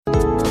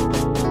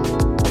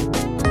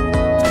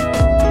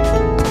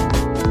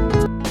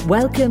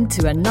Welcome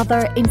to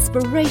another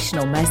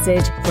inspirational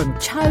message from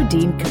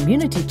Chowdean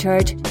Community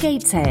Church,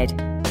 Gateshead.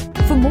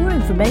 For more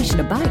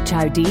information about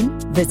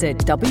Chowdean, visit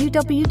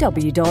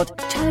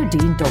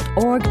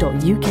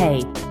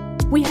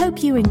www.chowdean.org.uk. We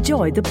hope you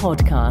enjoy the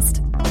podcast.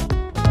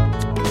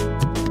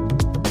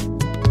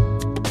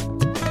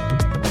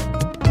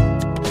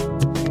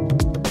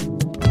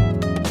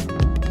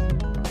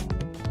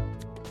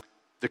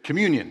 The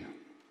communion,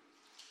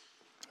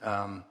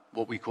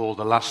 what we call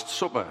the Last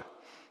Supper,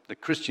 the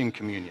Christian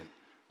communion,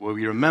 where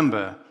we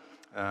remember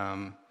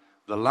the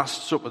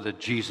Last Supper that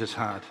Jesus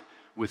had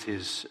with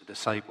his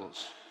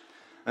disciples.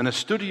 And a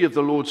study of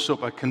the Lord's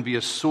Supper can be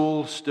a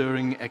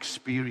soul-stirring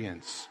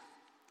experience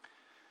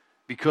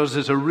because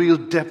there's a real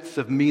depth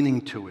of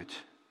meaning to it.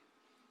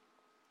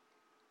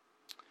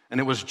 And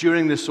it was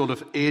during this sort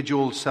of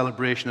age-old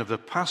celebration of the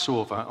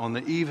Passover on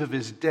the eve of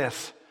his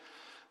death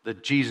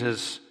that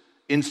Jesus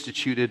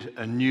instituted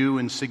a new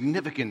and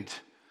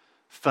significant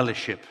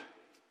fellowship,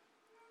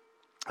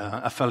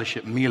 a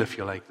fellowship meal, if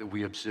you like, that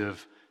we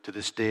observe to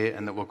this day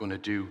and that we're going to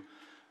do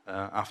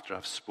after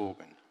I've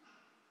spoken.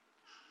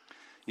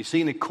 You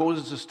see, and it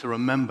causes us to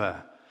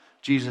remember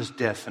Jesus'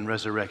 death and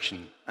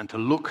resurrection and to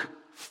look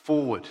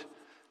forward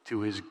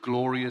to his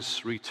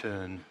glorious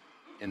return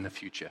in the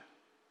future.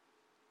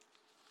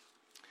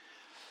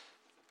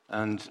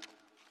 And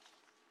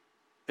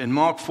in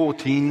Mark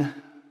 14,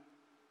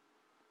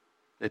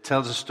 it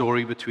tells a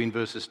story between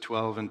verses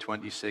 12 and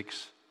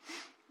 26.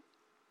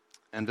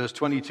 And verse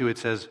 22, it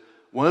says,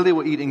 "While they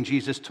were eating,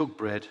 Jesus took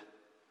bread,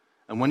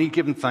 and when he'd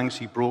given thanks,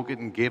 he broke it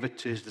and gave it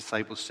to his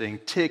disciples, saying,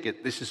 'Take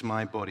it, this is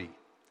my body.'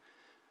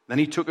 Then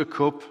he took a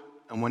cup,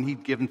 and when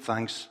he'd given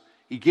thanks,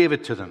 he gave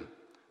it to them,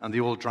 and they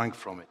all drank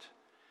from it.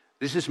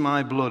 'This is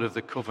my blood of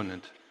the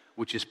covenant,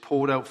 which is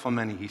poured out for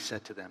many,' he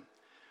said to them.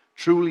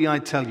 'Truly I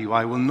tell you,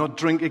 I will not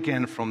drink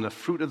again from the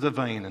fruit of the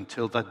vine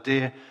until that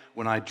day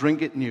when I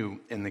drink it new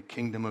in the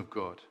kingdom of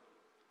God.'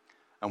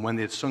 And when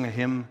they had sung a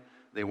hymn,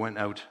 they went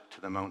out to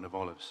the Mount of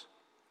Olives."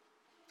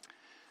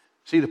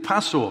 See, the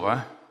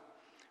Passover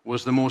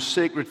was the most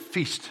sacred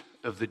feast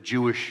of the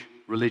Jewish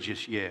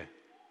religious year.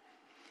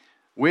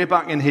 Way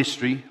back in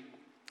history,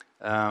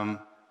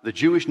 the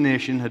Jewish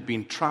nation had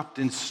been trapped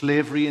in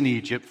slavery in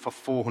Egypt for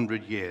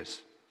 400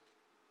 years.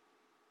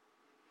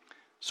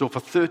 So for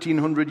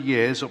 1,300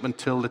 years, up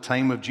until the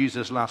time of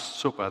Jesus' Last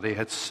Supper, they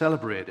had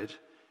celebrated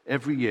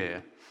every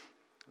year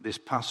this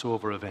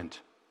Passover event.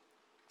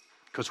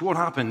 Because what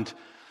happened,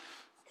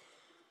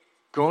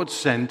 God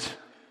sent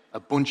a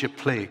bunch of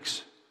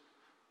plagues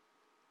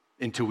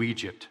into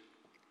Egypt.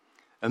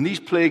 And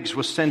these plagues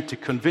were sent to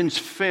convince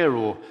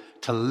Pharaoh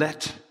to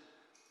let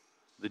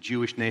the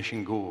Jewish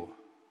nation go,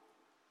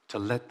 to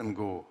let them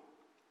go.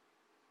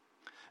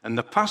 And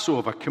the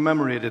Passover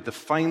commemorated the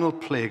final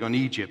plague on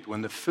Egypt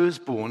when the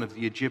firstborn of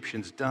the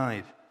Egyptians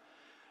died.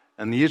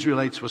 And the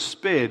Israelites were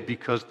spared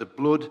because the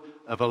blood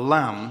of a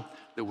lamb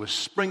that was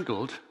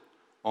sprinkled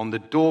on the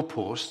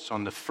doorposts,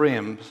 on the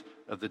frames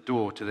of the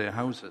door to their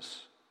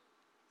houses.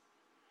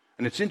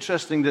 And it's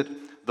interesting that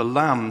the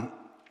lamb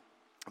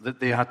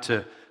that they had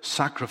to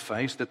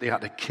sacrifice, that they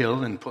had to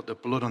kill and put the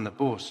blood on the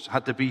posts,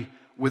 had to be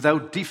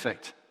without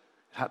defect.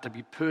 It had to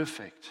be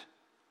perfect.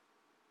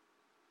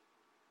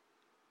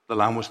 The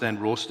lamb was then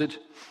roasted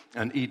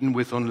and eaten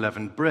with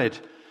unleavened bread.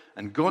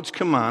 And God's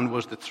command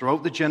was that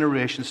throughout the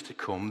generations to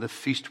come, the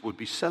feast would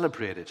be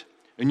celebrated.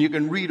 And you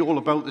can read all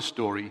about the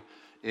story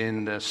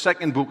in the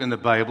second book in the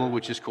Bible,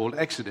 which is called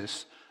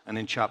Exodus, and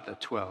in chapter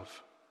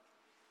 12.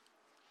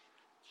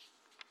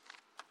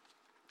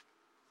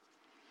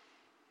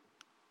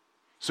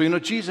 So,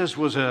 Jesus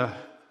was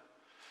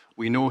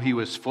we know he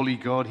was fully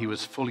God, he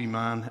was fully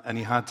man, and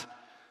he had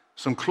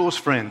some close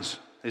friends,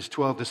 his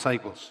 12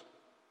 disciples.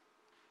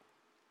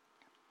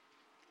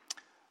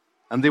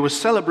 And they were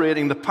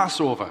celebrating the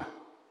Passover.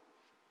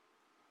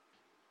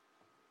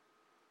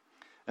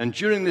 And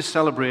during this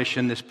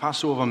celebration, this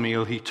Passover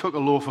meal, he took a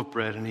loaf of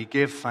bread and he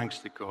gave thanks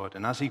to God.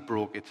 And as he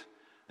broke it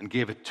and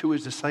gave it to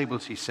his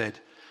disciples, he said,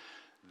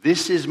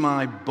 "This is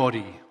my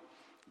body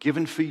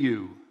given for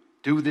you.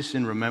 Do this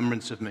in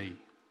remembrance of me."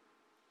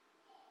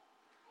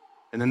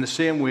 And in the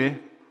same way,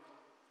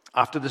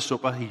 after the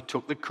supper, he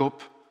took the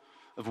cup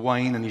of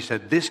wine and he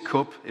said, "This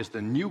cup is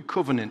the new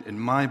covenant in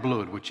my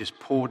blood, which is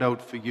poured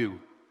out for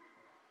you."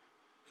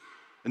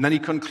 And then he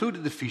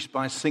concluded the feast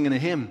by singing a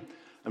hymn.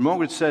 And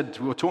Margaret said,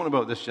 we were talking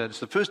about this, it's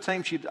the first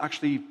time she'd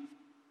actually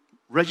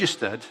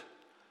registered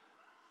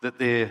that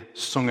they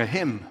sung a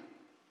hymn.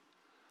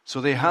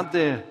 So they had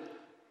their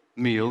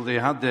meal, they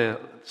had their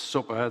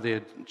supper, they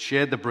had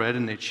shared the bread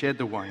and they'd shared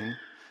the wine.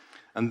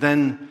 And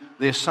then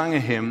they sang a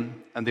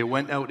hymn and they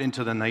went out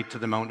into the night to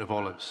the Mount of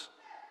Olives.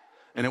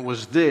 And it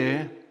was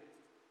there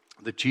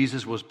that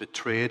Jesus was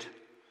betrayed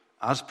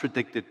as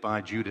predicted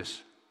by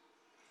Judas.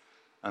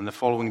 And the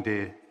following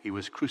day, he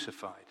was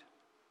crucified.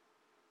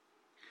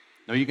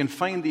 Now, you can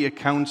find the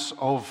accounts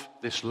of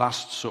this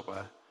Last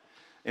Supper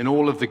in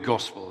all of the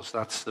Gospels.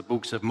 That's the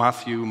books of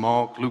Matthew,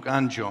 Mark, Luke,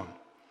 and John.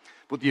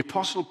 But the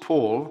Apostle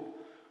Paul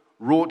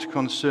wrote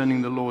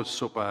concerning the Lord's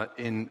Supper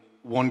in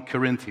 1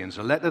 Corinthians,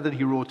 a letter that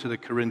he wrote to the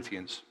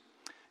Corinthians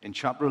in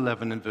chapter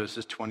 11 and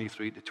verses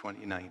 23 to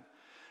 29.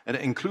 And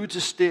it includes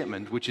a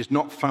statement which is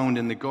not found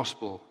in the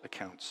gospel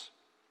accounts.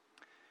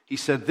 He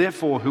said,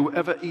 "Therefore,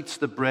 whoever eats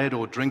the bread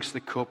or drinks the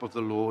cup of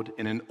the Lord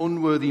in an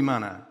unworthy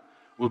manner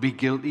will be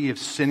guilty of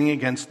sinning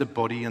against the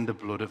body and the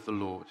blood of the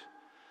Lord.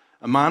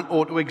 A man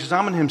ought to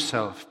examine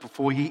himself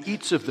before he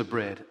eats of the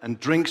bread and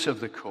drinks of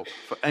the cup.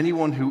 For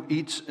anyone who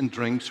eats and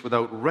drinks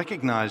without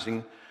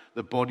recognizing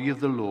the body of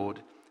the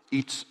Lord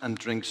eats and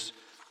drinks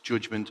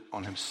judgment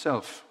on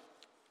himself."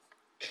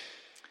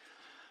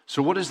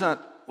 So what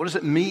does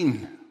it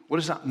mean? What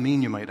does that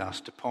mean, you might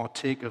ask, to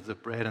partake of the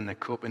bread and the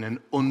cup in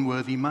an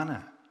unworthy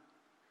manner?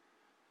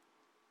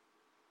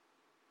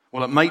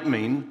 Well, it might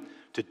mean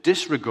to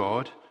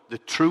disregard the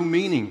true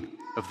meaning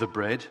of the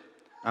bread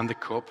and the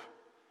cup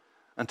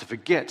and to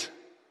forget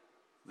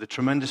the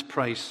tremendous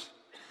price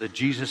that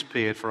Jesus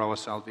paid for our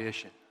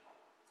salvation.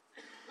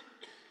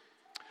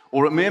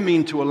 Or it may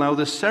mean to allow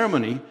the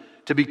ceremony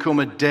to become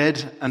a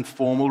dead and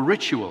formal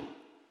ritual,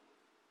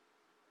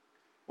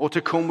 or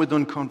to come with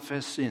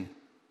unconfessed sin.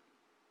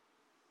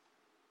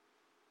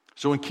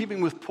 So in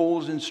keeping with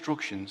Paul's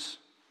instructions,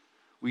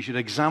 we should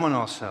examine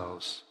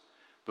ourselves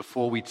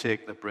before we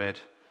take the bread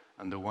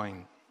and the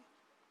wine.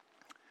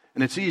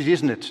 And it's easy,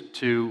 isn't it,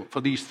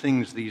 for these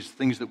things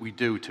that we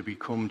do to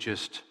become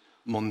just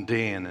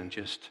mundane and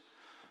just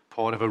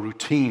part of a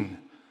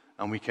routine.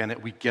 And we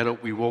get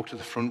up, we walk to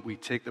the front, we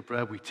take the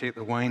bread, we take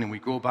the wine, and we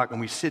go back and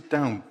we sit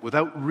down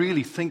without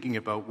really thinking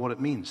about what it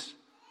means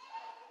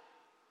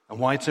and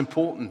why it's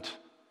important.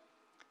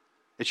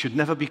 It should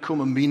never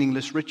become a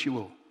meaningless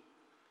ritual.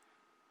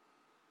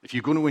 If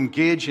you're going to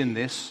engage in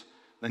this,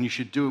 then you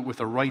should do it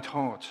with a right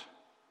heart,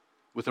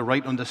 with a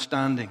right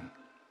understanding.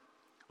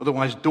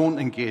 Otherwise, don't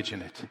engage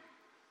in it.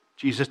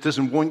 Jesus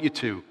doesn't want you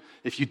to.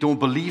 If you don't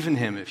believe in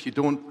him, if you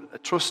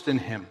don't trust in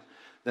him,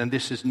 then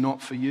this is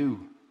not for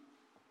you.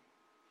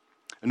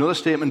 Another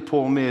statement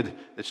Paul made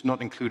that's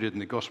not included in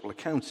the gospel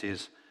accounts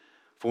is,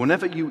 "For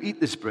whenever you eat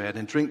this bread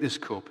and drink this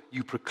cup,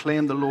 you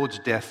proclaim the Lord's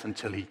death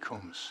until he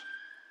comes."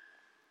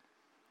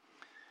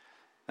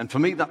 And for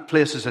me, that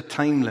places a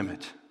time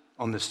limit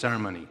on the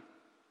ceremony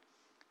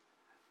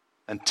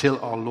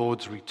until our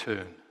Lord's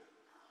return.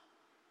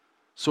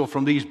 So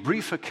from these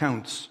brief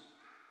accounts,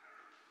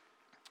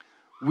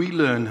 we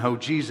learn how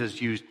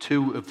Jesus used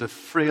two of the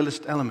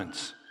frailest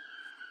elements,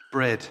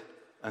 bread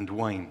and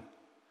wine,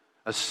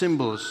 as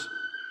symbols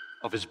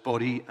of his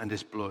body and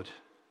his blood.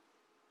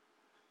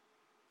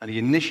 And he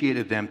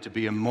initiated them to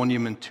be a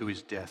monument to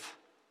his death.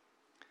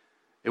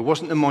 It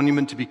wasn't a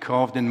monument to be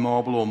carved in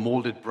marble or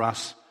molded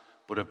brass,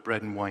 but of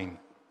bread and wine.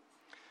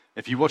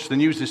 If you watch the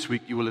news this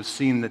week, you will have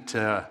seen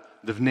that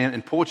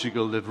in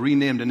Portugal, they've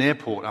renamed an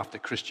airport after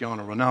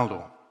Cristiano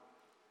Ronaldo.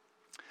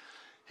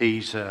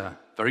 He's a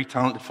very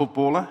talented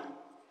footballer,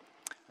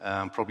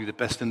 probably the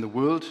best in the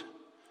world.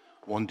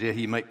 One day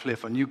he might play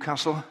for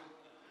Newcastle.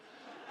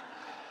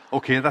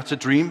 Okay, that's a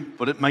dream,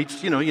 but it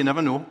might, you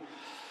never know.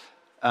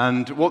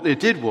 And what they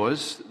did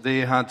was they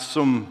had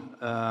some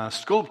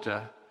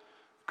sculptor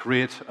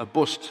create a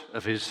bust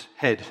of his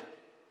head.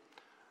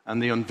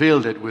 And they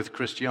unveiled it with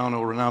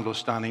Cristiano Ronaldo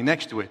standing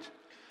next to it.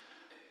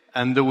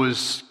 And there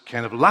was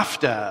kind of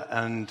laughter,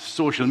 and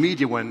social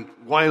media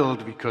went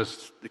wild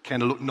because it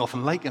kind of looked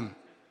nothing like him.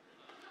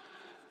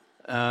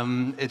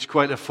 It's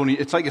quite a funny,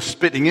 it's like a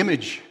spitting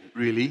image,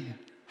 really,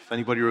 if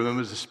anybody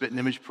remembers the spitting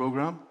image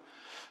program.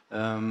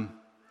 But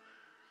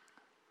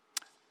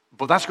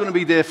that's going to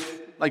be there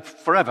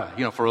forever,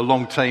 for a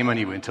long time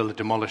anyway, until they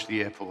demolish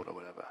the airport or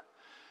whatever.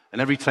 And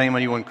every time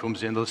anyone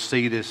comes in, they'll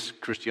see this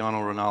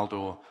Cristiano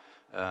Ronaldo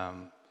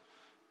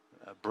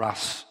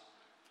brass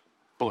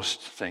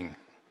bust thing.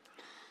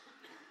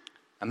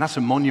 And that's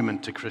a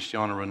monument to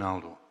Cristiano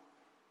Ronaldo.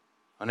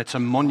 And it's a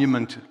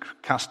monument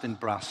cast in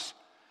brass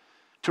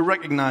to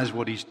recognize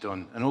what he's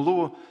done. And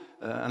although,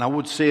 and I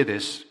would say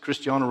this,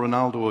 Cristiano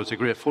Ronaldo is a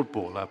great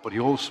footballer, but he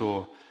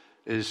also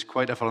is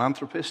quite a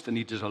philanthropist, and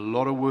he does a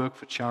lot of work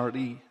for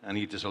charity, and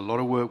he does a lot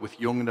of work with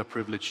young and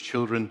underprivileged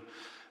children.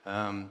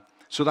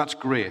 So that's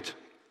great.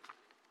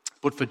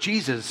 But for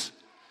Jesus,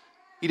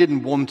 he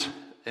didn't want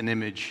an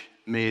image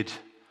made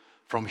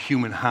from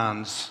human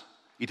hands.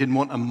 He didn't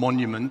want a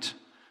monument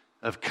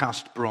of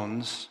cast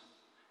bronze.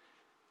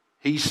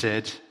 He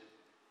said,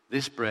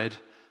 "This bread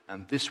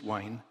and this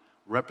wine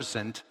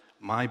represent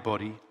my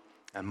body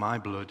and my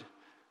blood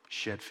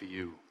shed for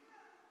you."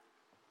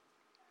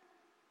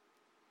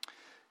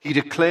 He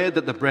declared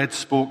that the bread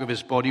spoke of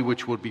his body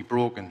which would be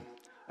broken.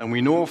 And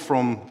we know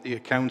from the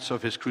accounts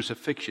of his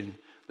crucifixion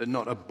that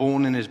not a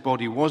bone in his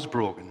body was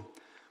broken,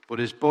 but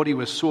his body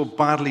was so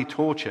badly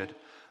tortured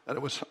that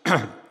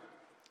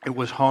it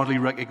was hardly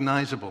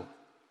recognizable.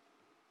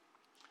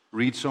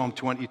 Read Psalm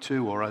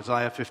 22 or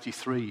Isaiah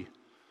 53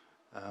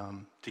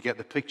 to get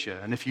the picture.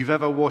 And if you've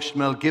ever watched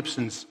Mel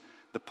Gibson's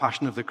The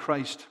Passion of the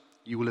Christ,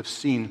 you will have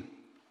seen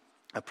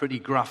a pretty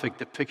graphic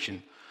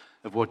depiction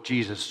of what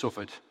Jesus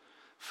suffered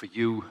for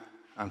you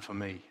and for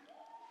me.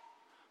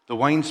 The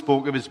wine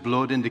spoke of his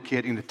blood,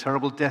 indicating the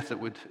terrible death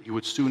that he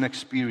would soon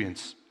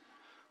experience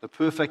the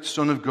perfect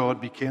Son of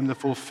God, became the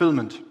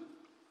fulfillment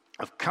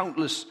of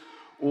countless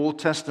Old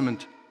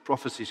Testament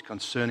prophecies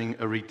concerning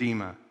a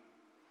Redeemer.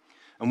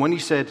 And when he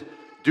said,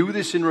 "Do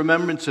this in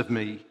remembrance of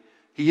me,"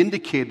 he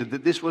indicated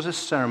that this was a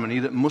ceremony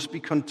that must be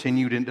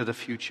continued into the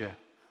future.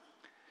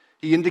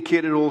 He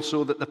indicated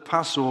also that the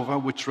Passover,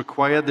 which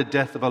required the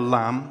death of a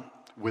lamb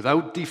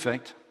without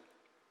defect,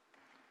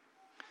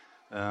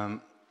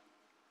 and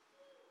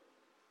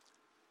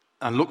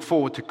look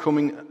forward to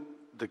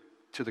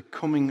the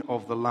coming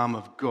of the Lamb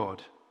of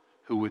God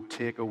who would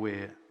take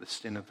away the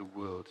sin of the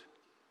world.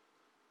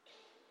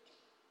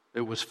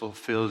 It was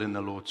fulfilled in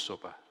the Lord's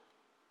Supper.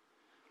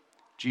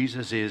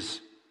 Jesus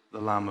is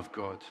the Lamb of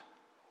God.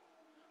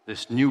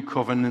 This new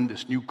covenant,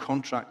 this new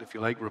contract, if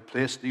you like,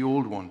 replaced the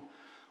old one.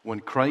 When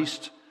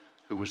Christ,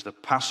 who was the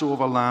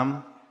Passover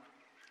lamb,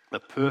 the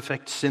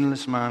perfect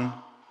sinless man,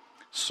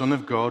 Son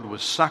of God,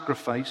 was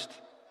sacrificed,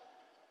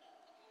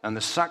 and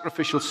the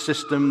sacrificial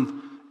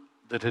system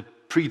that had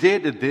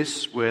predated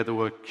this, where they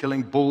were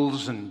killing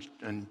bulls and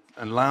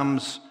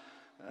lambs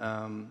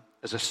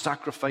as a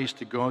sacrifice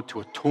to God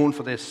to atone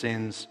for their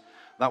sins,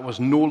 that was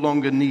no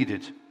longer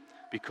needed,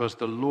 because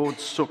the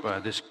Lord's Supper,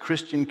 this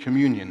Christian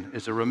communion,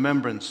 is a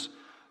remembrance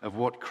of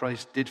what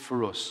Christ did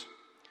for us.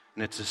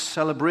 And it's a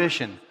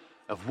celebration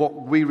of what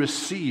we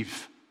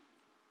receive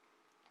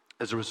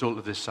as a result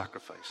of this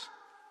sacrifice.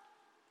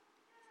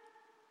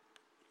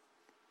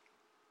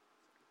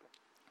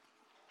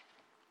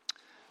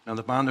 Now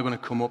the band are going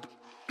to come up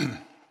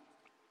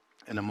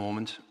in a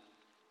moment,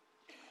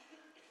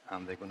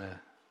 and they're going to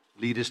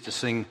lead us to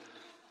sing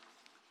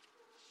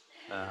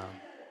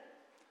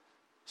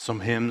some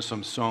hymns,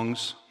 some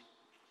songs.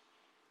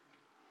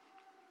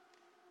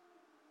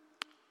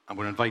 I'm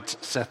going to invite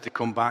Seth to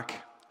come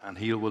back, and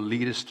he will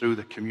lead us through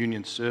the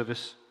communion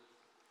service.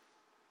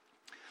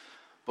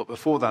 But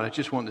before that, I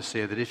just want to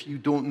say that if you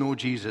don't know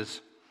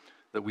Jesus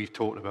that we've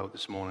talked about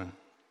this morning,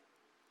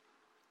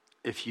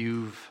 if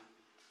you've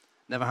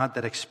never had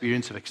that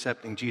experience of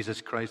accepting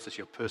Jesus Christ as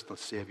your personal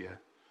Savior,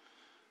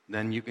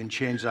 then you can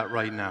change that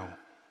right now.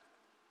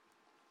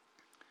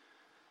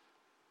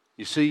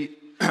 You see,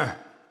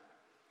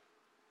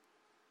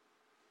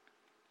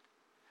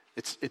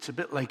 it's a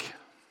bit like,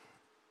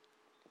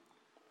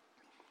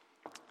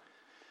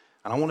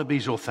 and I want to be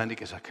as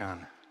authentic as I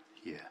can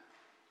here.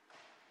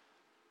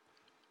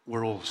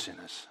 We're all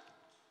sinners.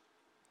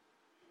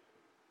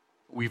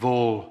 We've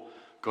all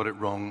got it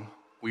wrong.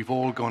 We've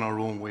all gone our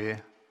own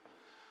way.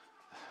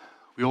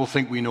 We all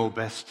think we know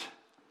best.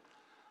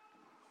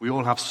 We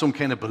all have some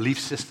kind of belief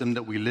system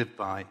that we live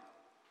by.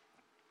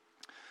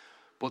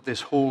 But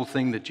this whole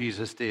thing that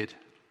Jesus did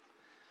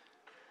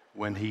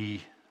when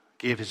he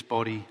gave his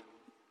body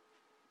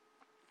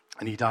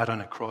and he died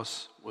on a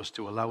cross was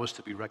to allow us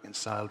to be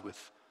reconciled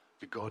with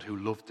the God who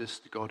loved us,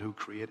 the God who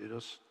created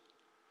us.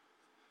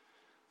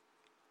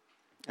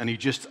 And he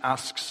just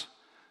asks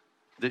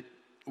that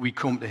we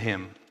come to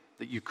him,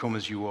 that you come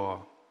as you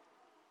are.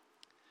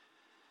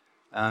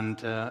 And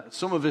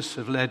some of us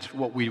have led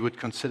what we would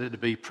consider to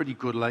be pretty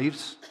good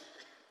lives.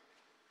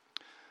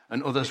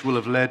 And others will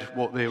have led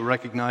what they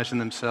recognize in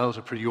themselves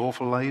are pretty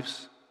awful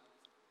lives.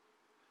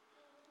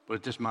 But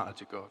it doesn't matter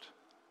to God.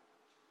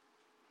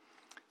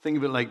 Think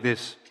of it like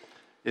this.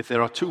 If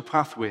there are two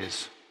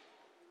pathways,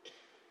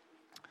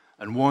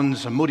 and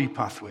one's a muddy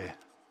pathway,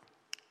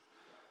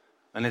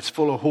 and it's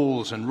full of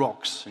holes and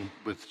rocks and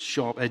with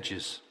sharp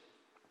edges,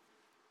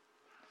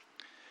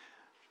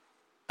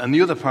 and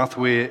the other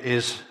pathway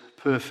is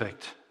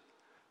perfect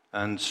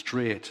and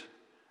straight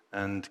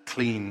and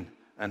clean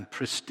and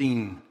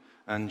pristine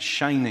and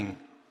shining,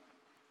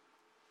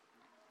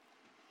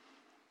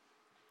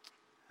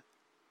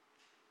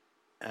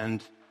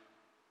 and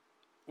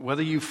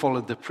whether you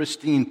followed the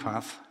pristine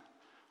path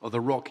or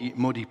the rocky,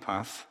 muddy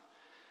path,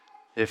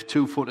 if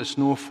 2 foot of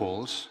snow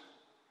falls,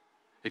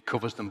 it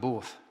covers them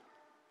both.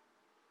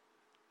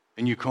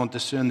 And you can't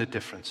discern the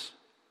difference.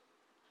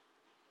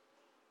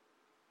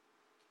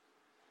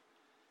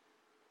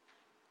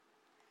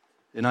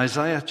 In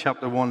Isaiah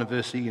chapter 1 and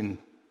verse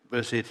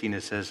 18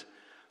 it says,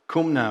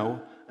 "Come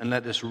now and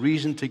let us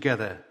reason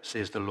together,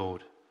 says the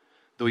Lord.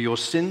 Though your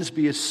sins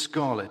be as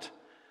scarlet,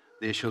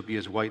 they shall be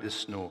as white as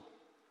snow.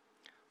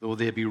 Though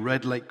they be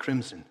red like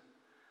crimson,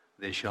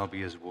 they shall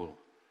be as wool."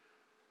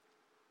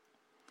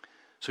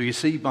 So you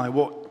see, by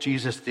what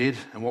Jesus did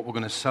and what we're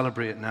going to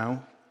celebrate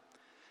now,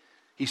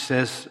 he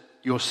says,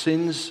 your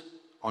sins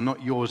are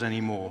not yours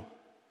anymore.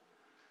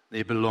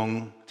 They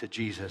belong to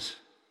Jesus,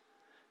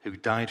 who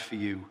died for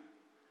you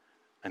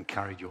and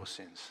carried your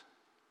sins.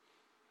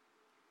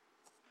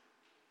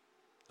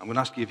 I'm going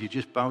to ask you if you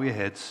just bow your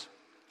heads,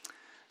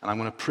 and I'm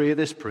going to pray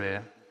this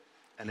prayer.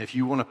 And if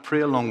you want to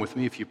pray along with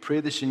me, if you pray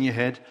this in your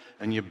head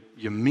and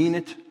you mean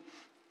it,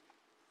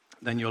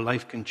 then your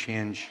life can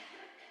change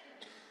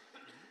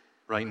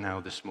right now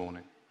this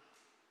morning.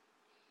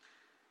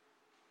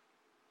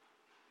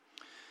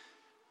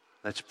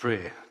 Let's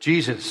pray.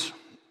 Jesus,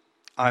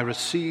 I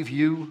receive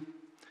you.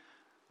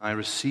 I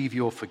receive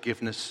your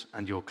forgiveness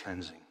and your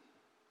cleansing.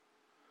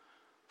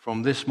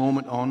 From this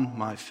moment on,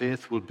 my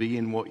faith will be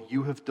in what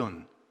you have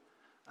done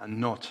and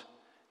not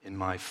in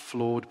my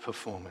flawed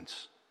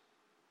performance.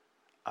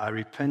 I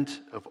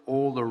repent of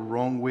all the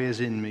wrong ways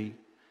in me,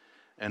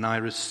 and I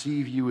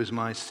receive you as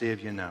my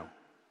Savior now.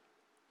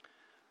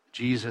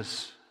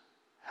 Jesus,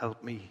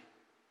 help me,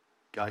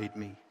 guide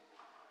me,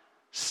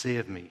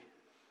 save me,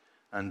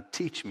 and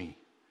teach me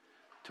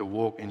to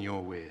walk in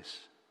your ways.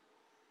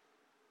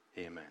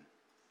 Amen.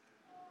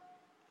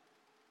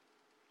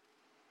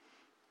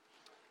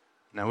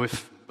 Now,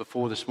 if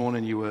before this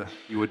morning you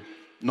would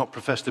not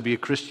profess to be a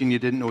Christian, you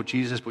didn't know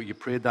Jesus, but you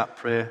prayed that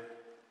prayer,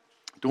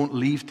 don't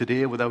leave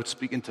today without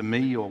speaking to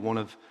me or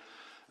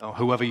or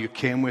whoever you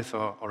came with,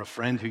 or a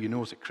friend who you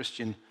know is a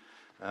Christian,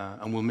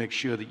 and we'll make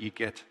sure that you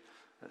get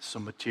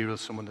some material,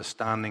 some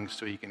understanding,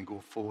 so you can go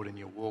forward in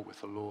your walk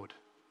with the Lord.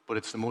 But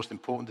it's the most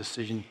important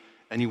decision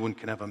anyone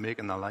can ever make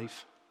in their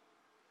life,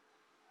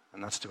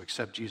 and that's to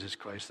accept Jesus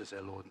Christ as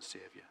their Lord and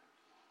Savior.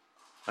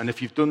 And if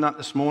you've done that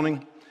this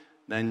morning,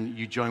 then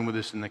you join with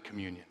us in the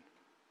communion.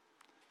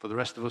 For the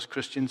rest of us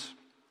Christians,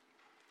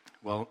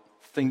 well,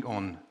 think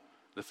on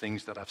the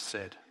things that I've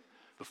said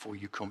before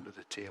you come to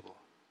the table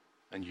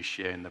and you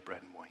share in the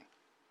bread and wine.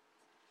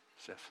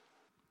 Seth.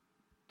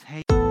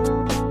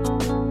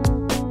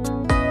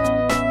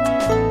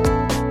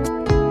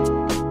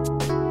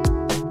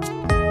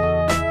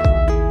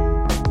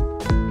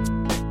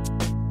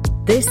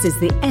 This is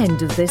the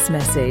end of this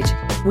message.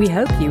 We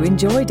hope you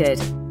enjoyed it.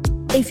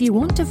 If you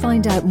want to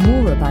find out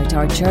more about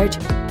our church,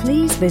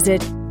 please visit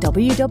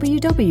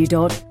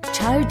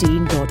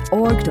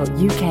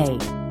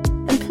www.chowdean.org.uk.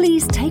 And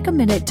please take a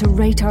minute to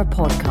rate our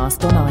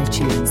podcast on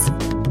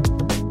iTunes.